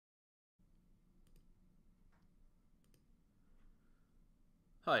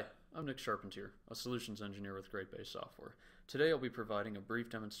Hi, I'm Nick Charpentier, a solutions engineer with Great Bay Software. Today I'll be providing a brief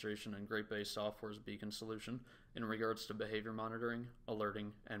demonstration in Great Bay Software's beacon solution in regards to behavior monitoring,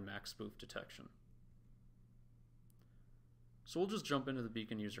 alerting, and Mac spoof detection. So we'll just jump into the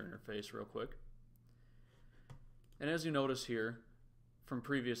beacon user interface real quick. And as you notice here from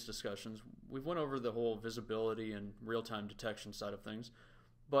previous discussions, we've went over the whole visibility and real-time detection side of things,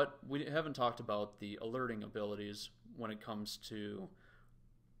 but we haven't talked about the alerting abilities when it comes to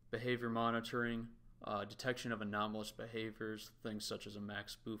behavior monitoring, detection of anomalous behaviors, things such as a Mac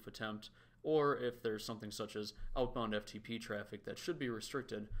spoof attempt, or if there's something such as outbound FTP traffic that should be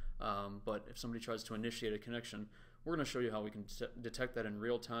restricted, but if somebody tries to initiate a connection, we're going to show you how we can detect that in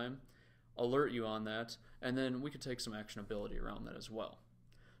real time, alert you on that, and then we could take some actionability around that as well.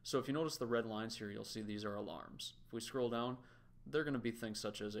 So if you notice the red lines here, you'll see these are alarms. If we scroll down, they're going to be things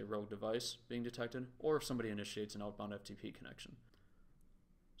such as a rogue device being detected, or if somebody initiates an outbound FTP connection.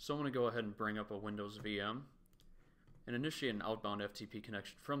 So I'm going to go ahead and bring up a Windows VM and initiate an outbound FTP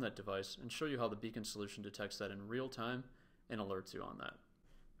connection from that device and show you how the beacon solution detects that in real time and alerts you on that.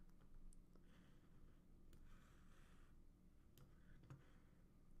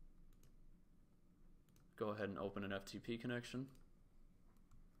 Go ahead and open an FTP connection.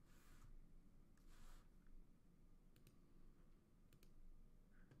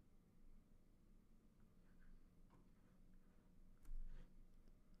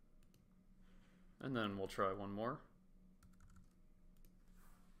 And then we'll try one more.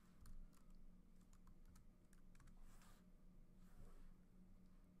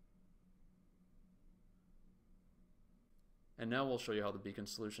 And now we'll show you how the beacon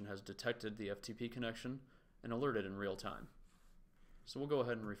solution has detected the FTP connection and alerted in real time. So we'll go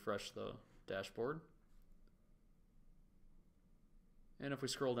ahead and refresh the dashboard. And if we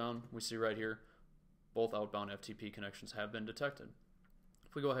scroll down, we see right here, both outbound FTP connections have been detected.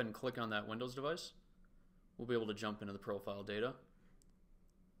 If we go ahead and click on that Windows device, we'll be able to jump into the profile data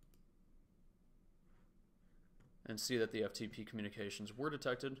and see that the FTP communications were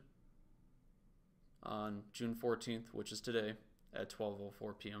detected on June 14th, which is today, at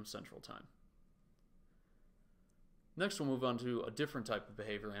 12:04 p.m. Central Time. Next, we'll move on to a different type of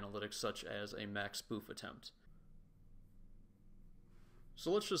behavior analytics, such as a Mac spoof attempt. So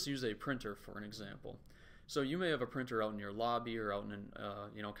let's just use a printer for an example. So you may have a printer out in your lobby or out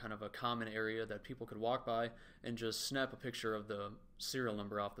in kind of a common area that people could walk by and just snap a picture of the serial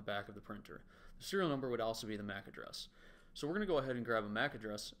number off the back of the printer. The serial number would also be the MAC address. So we're going to go ahead and grab a MAC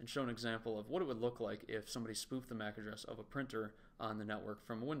address and show an example of what it would look like if somebody spoofed the MAC address of a printer on the network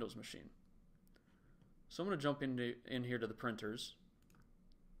from a Windows machine. So I'm going to jump in here to the printers,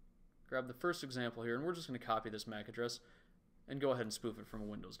 grab the first example here, and we're just going to copy this MAC address and go ahead and spoof it from a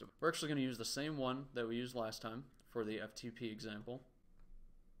Windows device. We're actually going to use the same one that we used last time for the FTP example.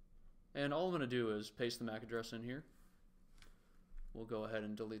 And all I'm going to do is paste the MAC address in here. We'll go ahead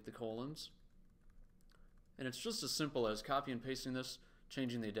and delete the colons. And it's just as simple as copy and pasting this,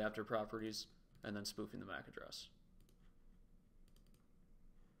 changing the adapter properties, and then spoofing the MAC address.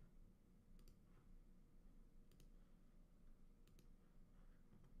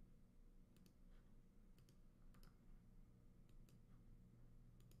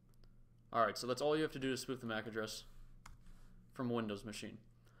 Alright, so that's all you have to do to spoof the MAC address from a Windows machine.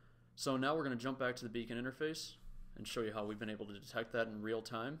 So now we're going to jump back to the beacon interface and show you how we've been able to detect that in real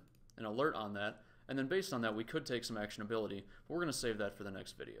time and alert on that. And then based on that, we could take some actionability, but we're going to save that for the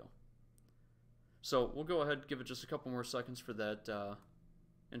next video. So we'll go ahead and give it just a couple more seconds for that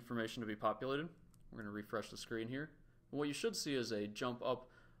information to be populated. We're going to refresh the screen here. And what you should see is a jump up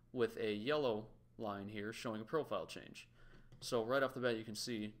with a yellow line here showing a profile change. So right off the bat, you can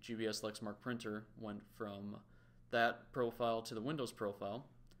see GBS Lexmark printer went from that profile to the Windows profile.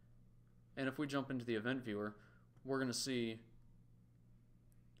 And if we jump into the event viewer, we're going to see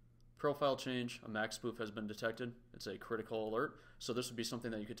profile change, a Mac spoof has been detected. It's a critical alert. So this would be something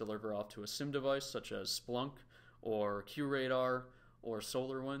that you could deliver off to a SIM device such as Splunk or QRadar or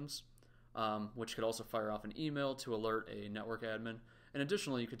SolarWinds, which could also fire off an email to alert a network admin. And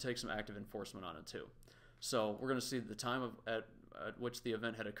additionally, you could take some active enforcement on it too. So we're going to see the time at which the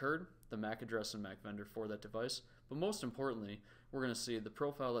event had occurred, the MAC address and MAC vendor for that device, but most importantly, we're going to see the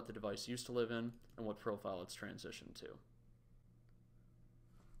profile that the device used to live in and what profile it's transitioned to.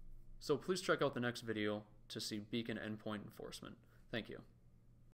 So please check out the next video to see beacon endpoint enforcement. Thank you.